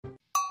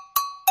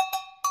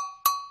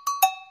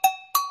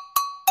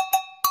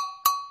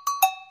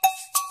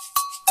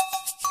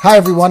Hi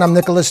everyone, I'm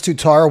Nicholas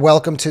Tutara.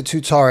 Welcome to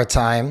Tutara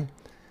Time.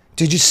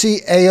 Did you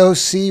see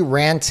AOC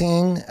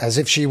ranting as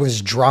if she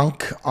was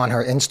drunk on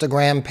her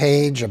Instagram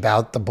page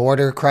about the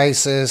border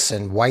crisis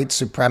and white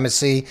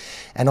supremacy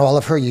and all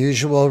of her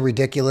usual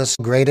ridiculous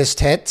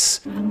greatest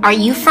hits? Are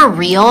you for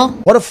real?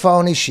 What a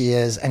phony she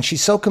is, and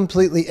she's so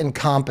completely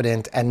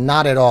incompetent and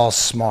not at all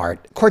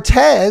smart.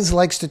 Cortez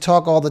likes to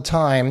talk all the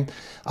time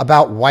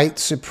about white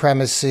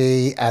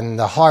supremacy and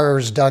the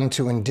horrors done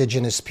to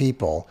indigenous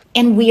people.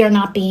 And we are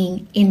not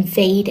being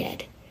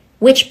invaded,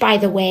 which, by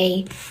the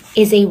way,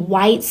 is a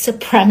white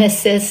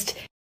supremacist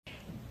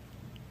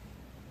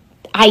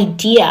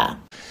idea.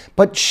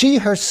 But she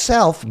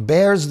herself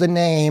bears the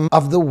name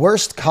of the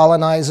worst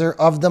colonizer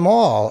of them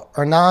all,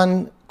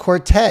 Hernan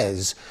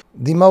Cortez,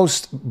 the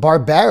most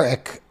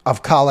barbaric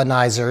of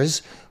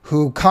colonizers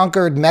who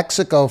conquered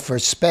Mexico for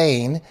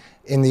Spain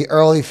in the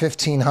early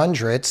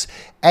 1500s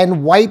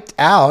and wiped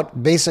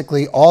out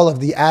basically all of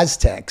the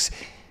Aztecs.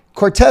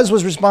 Cortez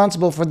was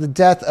responsible for the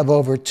death of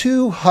over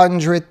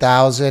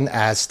 200,000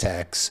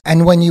 Aztecs.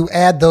 And when you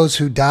add those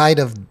who died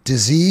of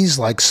disease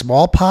like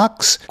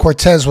smallpox,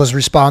 Cortez was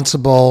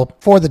responsible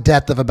for the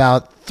death of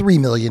about 3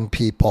 million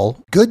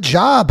people. Good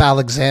job,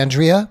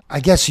 Alexandria. I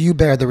guess you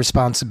bear the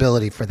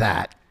responsibility for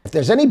that. If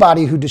there's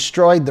anybody who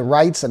destroyed the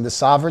rights and the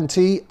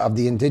sovereignty of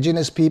the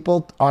indigenous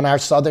people on our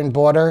southern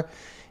border,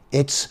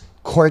 it's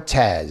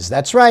Cortez.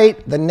 That's right.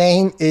 The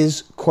name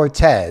is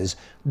Cortez.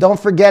 Don't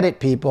forget it,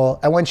 people.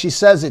 And when she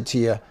says it to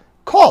you,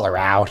 call her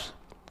out.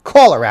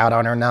 Call her out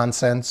on her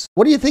nonsense.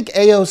 What do you think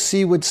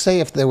AOC would say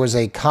if there was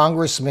a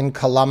Congressman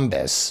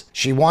Columbus?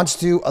 She wants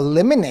to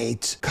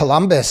eliminate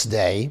Columbus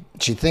Day.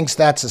 She thinks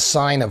that's a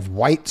sign of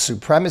white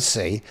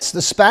supremacy.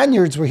 The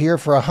Spaniards were here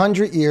for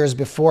 100 years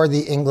before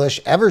the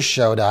English ever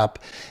showed up,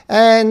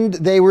 and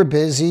they were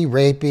busy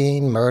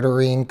raping,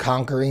 murdering,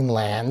 conquering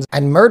lands,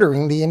 and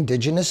murdering the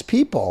indigenous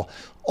people,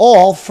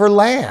 all for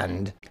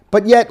land.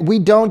 But yet we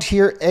don't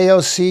hear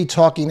AOC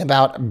talking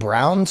about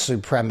brown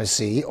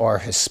supremacy or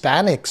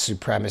Hispanic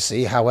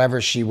supremacy, however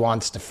she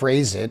wants to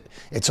phrase it.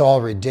 It's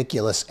all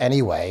ridiculous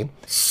anyway.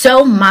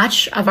 So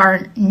much of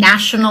our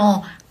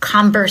national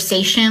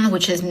conversation,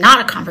 which is not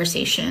a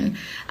conversation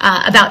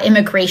about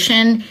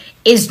immigration,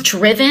 is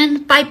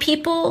driven by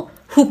people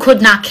who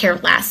could not care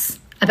less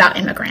about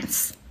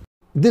immigrants.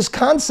 This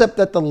concept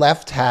that the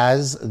left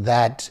has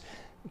that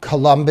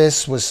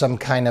Columbus was some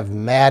kind of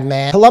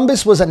madman.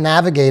 Columbus was a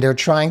navigator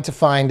trying to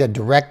find a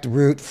direct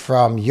route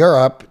from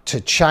Europe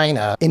to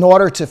China in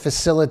order to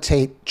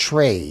facilitate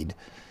trade.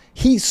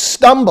 He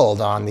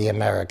stumbled on the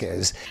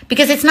Americas.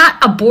 Because it's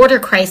not a border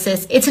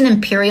crisis, it's an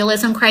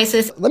imperialism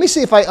crisis. Let me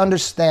see if I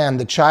understand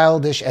the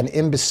childish and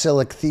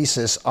imbecilic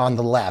thesis on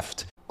the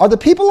left. Are the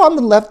people on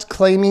the left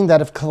claiming that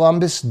if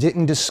Columbus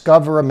didn't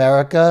discover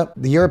America,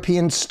 the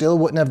Europeans still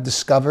wouldn't have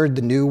discovered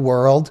the New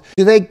World?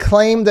 Do they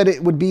claim that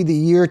it would be the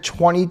year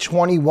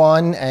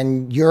 2021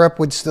 and Europe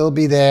would still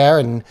be there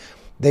and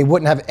they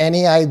wouldn't have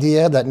any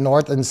idea that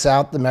North and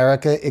South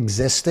America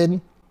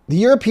existed? The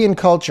European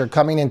culture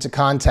coming into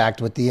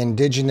contact with the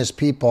indigenous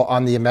people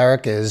on the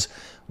Americas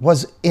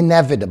was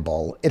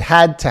inevitable. It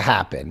had to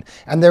happen.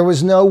 And there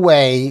was no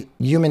way,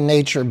 human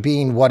nature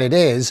being what it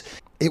is,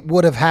 it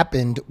would have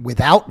happened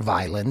without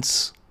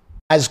violence,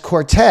 as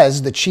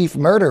Cortez, the chief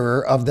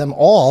murderer of them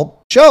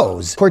all,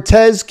 shows.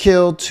 Cortez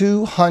killed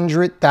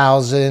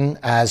 200,000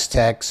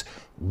 Aztecs,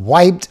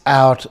 wiped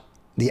out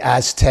the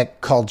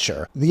Aztec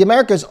culture. The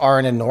Americas are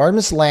an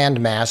enormous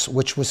landmass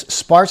which was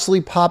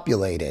sparsely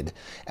populated,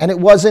 and it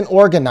wasn't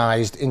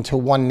organized into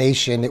one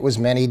nation. It was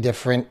many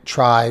different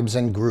tribes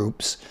and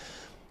groups.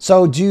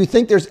 So do you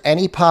think there's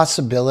any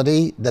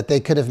possibility that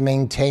they could have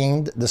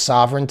maintained the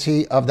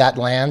sovereignty of that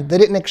land? They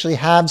didn't actually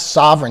have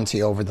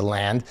sovereignty over the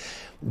land.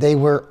 They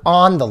were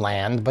on the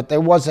land, but there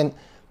wasn't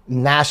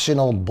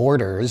national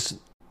borders.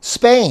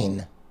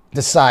 Spain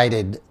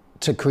decided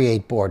to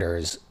create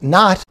borders,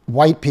 not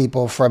white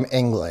people from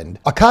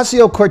England.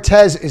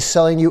 Ocasio-Cortez is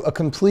selling you a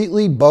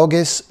completely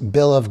bogus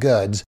bill of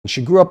goods.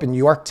 She grew up in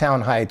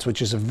Yorktown Heights,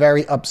 which is a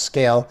very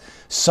upscale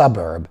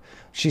suburb.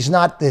 She's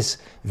not this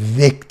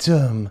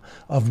victim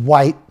of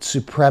white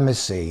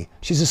supremacy.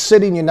 She's a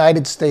sitting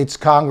United States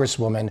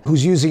Congresswoman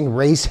who's using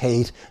race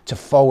hate to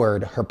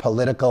forward her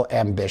political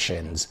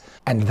ambitions.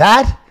 And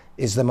that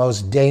is the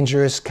most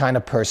dangerous kind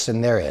of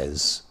person there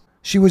is.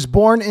 She was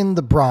born in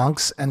the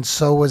Bronx, and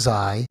so was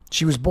I.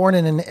 She was born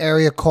in an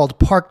area called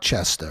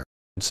Parkchester.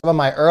 Some of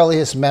my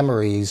earliest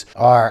memories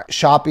are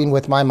shopping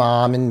with my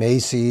mom in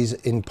Macy's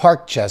in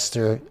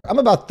Parkchester. I'm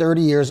about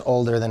 30 years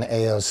older than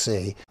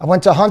AOC. I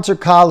went to Hunter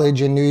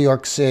College in New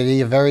York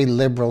City, a very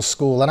liberal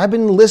school, and I've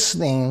been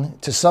listening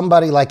to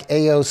somebody like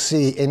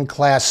AOC in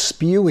class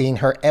spewing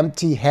her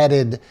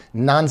empty-headed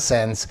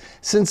nonsense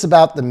since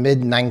about the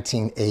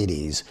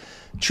mid-1980s.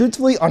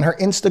 Truthfully, on her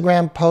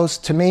Instagram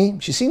post, to me,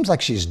 she seems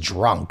like she's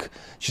drunk.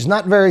 She's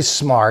not very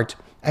smart,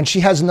 and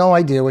she has no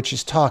idea what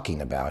she's talking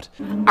about.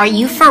 Are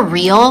you for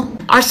real?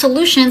 Our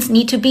solutions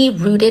need to be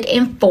rooted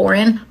in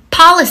foreign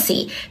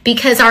policy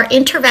because our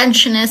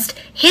interventionist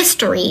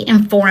history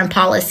in foreign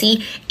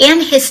policy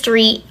and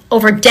history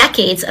over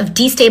decades of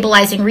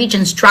destabilizing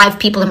regions drive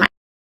people to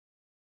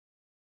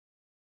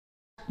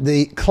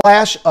The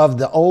clash of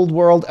the old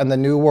world and the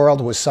new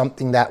world was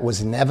something that was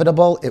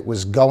inevitable. It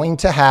was going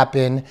to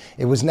happen.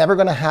 It was never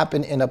going to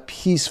happen in a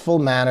peaceful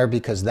manner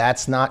because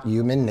that's not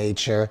human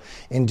nature.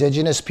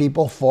 Indigenous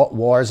people fought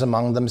wars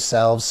among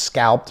themselves,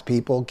 scalped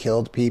people,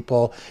 killed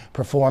people,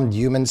 performed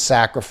human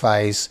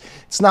sacrifice.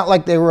 It's not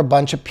like they were a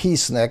bunch of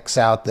peaceniks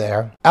out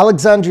there.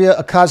 Alexandria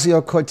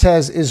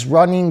Ocasio-Cortez is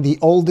running the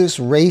oldest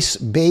race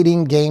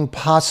baiting game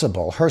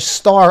possible. Her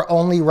star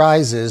only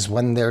rises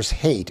when there's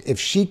hate. If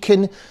she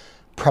can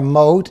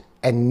promote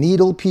and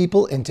needle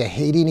people into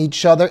hating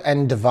each other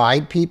and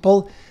divide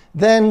people,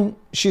 then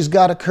she's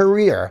got a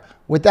career.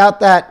 Without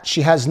that,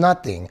 she has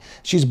nothing.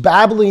 She's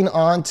babbling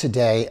on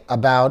today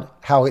about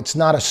how it's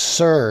not a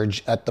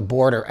surge at the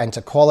border, and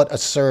to call it a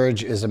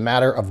surge is a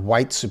matter of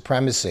white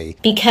supremacy.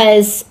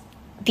 Because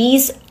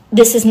this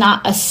is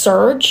not a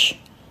surge.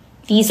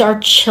 These are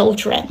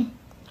children,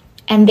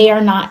 and they are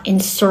not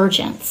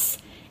insurgents,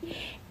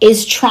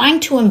 is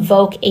trying to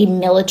invoke a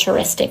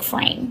militaristic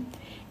frame.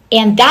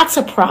 And that's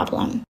a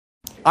problem.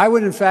 I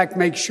would, in fact,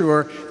 make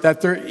sure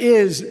that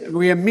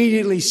we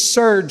immediately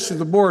surge to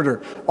the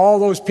border. All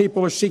those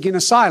people are seeking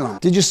asylum.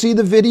 Did you see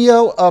the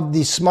video of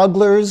the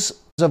smugglers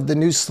of the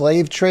new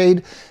slave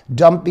trade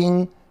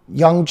dumping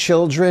young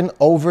children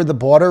over the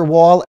border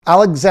wall?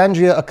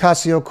 Alexandria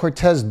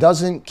Ocasio-Cortez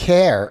doesn't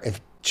care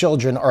if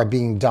children are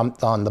being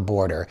dumped on the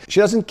border.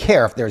 She doesn't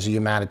care if there's a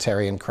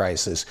humanitarian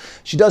crisis.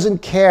 She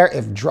doesn't care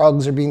if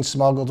drugs are being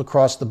smuggled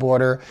across the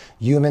border,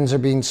 humans are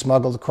being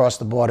smuggled across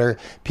the border,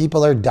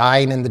 people are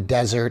dying in the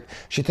desert.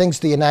 She thinks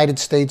the United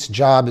States'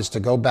 job is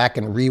to go back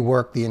and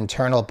rework the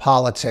internal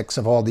politics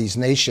of all these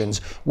nations,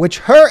 which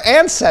her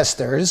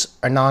ancestors,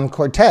 Hernan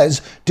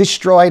Cortez,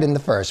 destroyed in the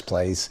first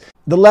place.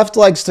 The left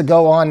likes to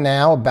go on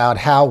now about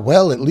how,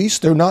 well, at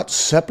least they're not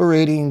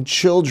separating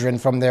children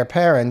from their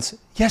parents.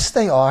 Yes,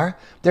 they are.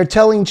 They're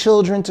telling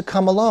children to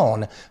come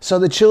alone. So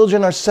the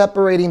children are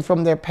separating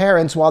from their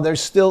parents while they're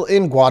still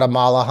in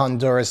Guatemala,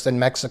 Honduras, and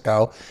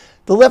Mexico.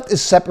 The left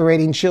is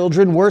separating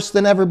children worse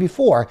than ever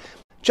before,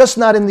 just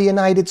not in the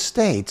United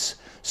States.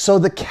 So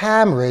the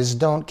cameras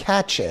don't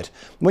catch it.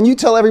 When you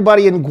tell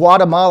everybody in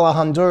Guatemala,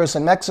 Honduras,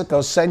 and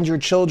Mexico, send your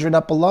children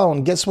up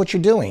alone, guess what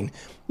you're doing?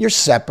 You're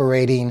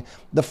separating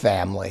the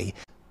family.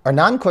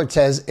 Hernan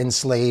Cortez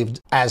enslaved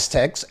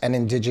Aztecs and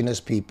indigenous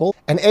people,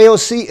 and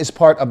AOC is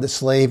part of the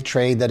slave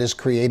trade that is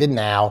created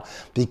now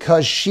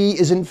because she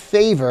is in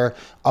favor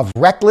of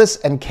reckless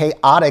and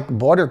chaotic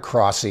border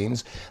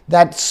crossings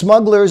that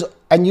smugglers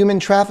and human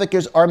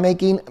traffickers are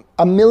making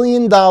 $1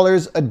 million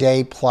a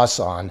day plus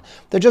on.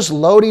 They're just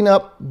loading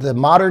up the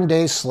modern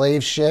day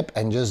slave ship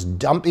and just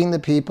dumping the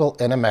people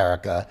in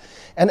America.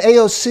 And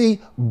AOC,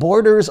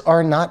 borders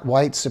are not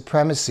white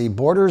supremacy.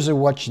 Borders are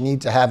what you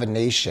need to have a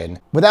nation.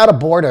 Without a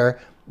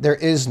border, there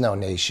is no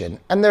nation.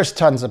 And there's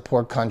tons of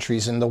poor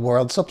countries in the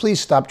world, so please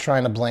stop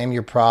trying to blame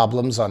your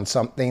problems on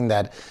something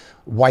that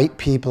white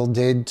people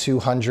did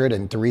 200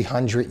 and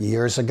 300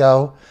 years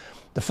ago.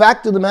 The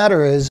fact of the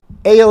matter is,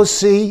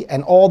 AOC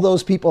and all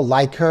those people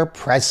like her,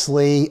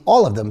 Presley,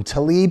 all of them,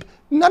 Tlaib,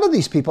 none of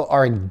these people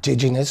are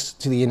indigenous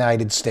to the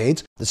United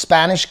States. The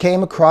Spanish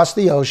came across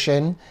the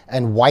ocean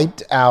and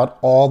wiped out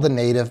all the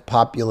native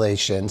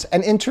populations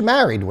and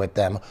intermarried with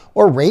them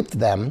or raped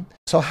them.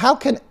 So how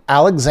can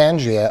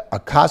Alexandria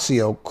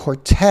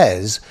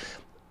Ocasio-Cortez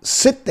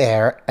sit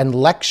there and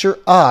lecture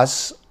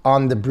us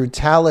on the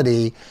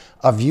brutality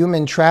of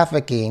human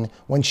trafficking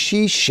when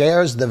she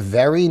shares the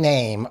very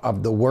name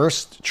of the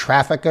worst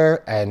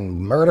trafficker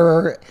and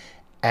murderer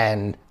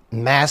and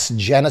mass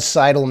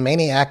genocidal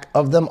maniac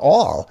of them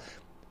all,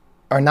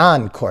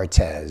 Hernan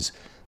Cortez?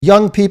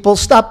 Young people,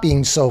 stop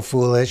being so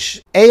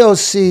foolish.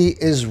 AOC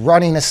is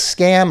running a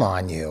scam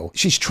on you.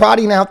 She's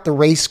trotting out the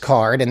race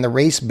card and the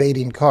race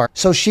baiting card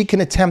so she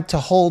can attempt to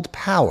hold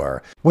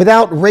power.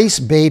 Without race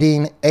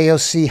baiting,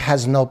 AOC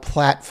has no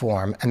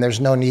platform and there's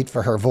no need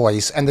for her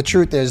voice. And the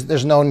truth is,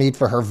 there's no need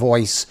for her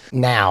voice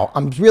now.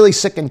 I'm really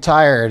sick and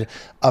tired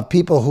of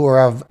people who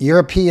are of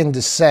European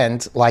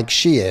descent, like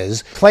she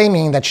is,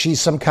 claiming that she's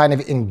some kind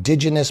of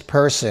indigenous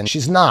person.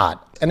 She's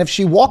not. And if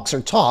she walks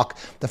her talk,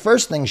 the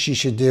first thing she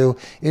should do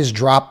is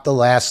drop the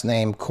last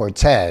name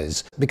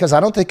Cortez, because I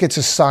don't think it's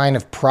a sign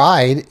of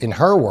pride in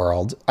her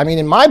world. I mean,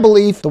 in my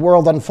belief, the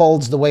world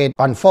unfolds the way it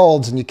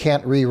unfolds, and you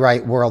can't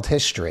rewrite world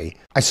history.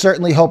 I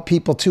certainly hope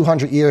people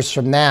 200 years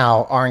from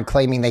now aren't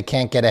claiming they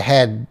can't get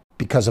ahead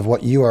because of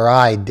what you or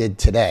I did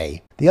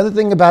today. The other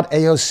thing about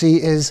AOC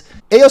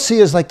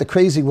is like the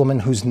crazy woman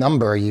whose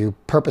number you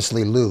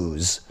purposely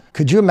lose.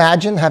 Could you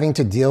imagine having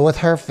to deal with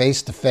her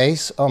face to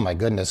face? Oh my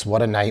goodness,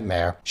 what a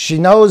nightmare. She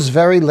knows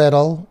very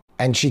little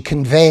and she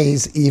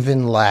conveys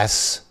even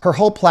less. Her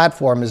whole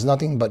platform is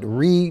nothing but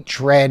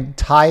retread,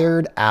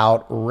 tired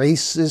out,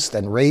 racist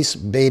and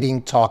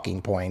race-baiting talking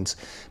points.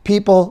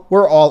 People,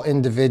 we're all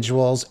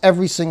individuals.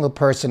 Every single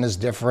person is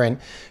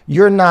different.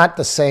 You're not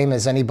the same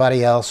as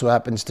anybody else who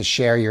happens to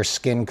share your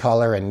skin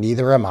color, and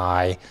neither am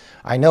I.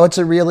 I know it's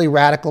a really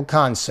radical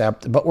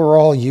concept, but we're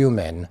all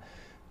human.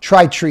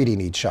 Try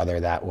treating each other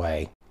that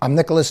way. I'm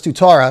Nicholas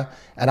Tutora,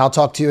 and I'll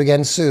talk to you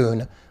again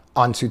soon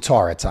on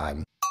Tutora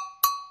Time.